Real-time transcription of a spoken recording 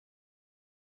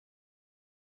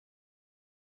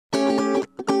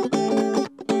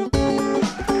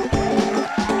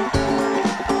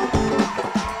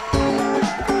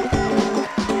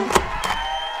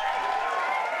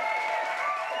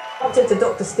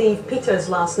to Steve Peters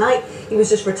last night. He was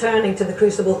just returning to the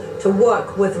Crucible to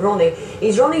work with Ronnie.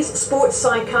 He's Ronnie's sports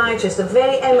psychiatrist, a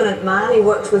very eminent man. He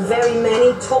works with very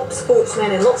many top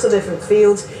sportsmen in lots of different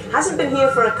fields. Hasn't been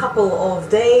here for a couple of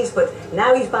days, but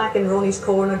now he's back in Ronnie's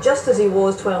corner, just as he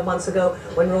was 12 months ago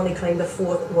when Ronnie claimed the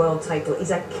 4th world title. He's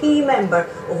a key member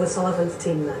of O'Sullivan's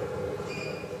team now.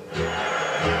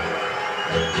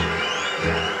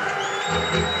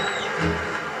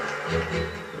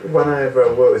 Whenever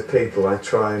I work with people, I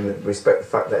try and respect the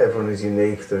fact that everyone is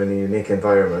unique, they're in a unique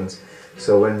environment.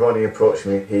 So when Ronnie approached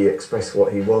me, he expressed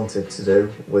what he wanted to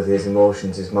do with his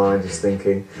emotions, his mind, his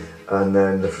thinking, and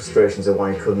then the frustrations of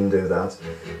why he couldn't do that.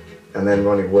 And then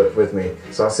Ronnie worked with me.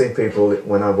 So I see people,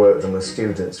 when I work with them as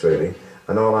students really,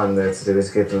 and all I'm there to do is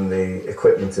give them the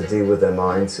equipment to deal with their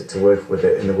minds, to work with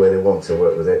it in the way they want to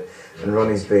work with it. And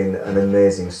Ronnie's been an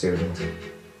amazing student.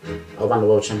 I won the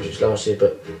World Championships last year,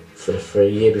 but for a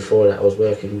year before that I was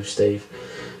working with Steve,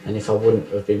 and if I wouldn't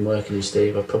have been working with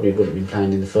Steve I probably wouldn't have been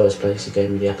playing in the first place. He gave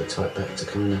me the appetite back to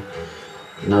kind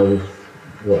of know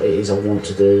what it is I want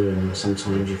to do, and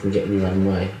sometimes you can get in your own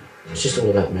way. It's just all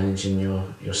about managing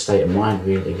your state of mind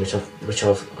really, which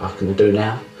I can do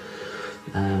now.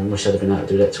 Wish I'd have been able to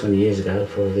do that 20 years ago,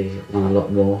 probably won a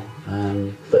lot more.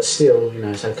 But still, you know,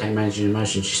 it's okay managing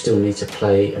emotions. You still need to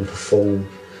play and perform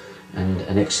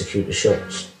and execute the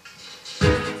shots.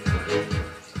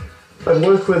 I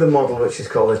work with a model which is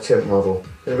called a chimp model,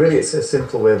 and really it's a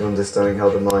simple way of understanding how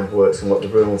the mind works and what the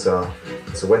rules are.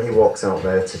 So when he walks out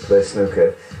there to play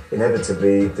snooker,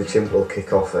 inevitably the chimp will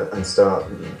kick off and start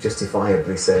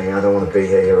justifiably saying, I don't want to be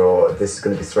here, or this is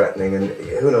going to be threatening, and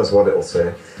who knows what it'll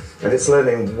say. And it's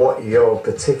learning what your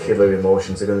particular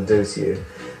emotions are going to do to you.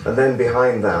 And then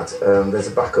behind that, there's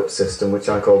a backup system which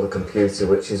I call the computer,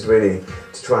 which is really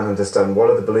to try and understand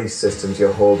what are the belief systems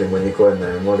you're holding when you go in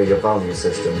there, and what are your value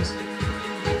systems.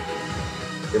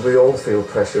 We all feel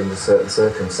pressure under certain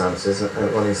circumstances,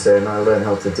 and when he's saying, I learn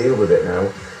how to deal with it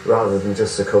now, rather than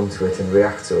just succumb to it and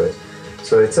react to it.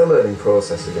 So it's a learning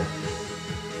process again.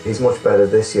 He's much better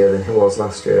this year than he was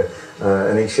last year,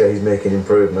 and each year he's making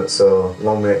improvements, so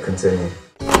long may it continue.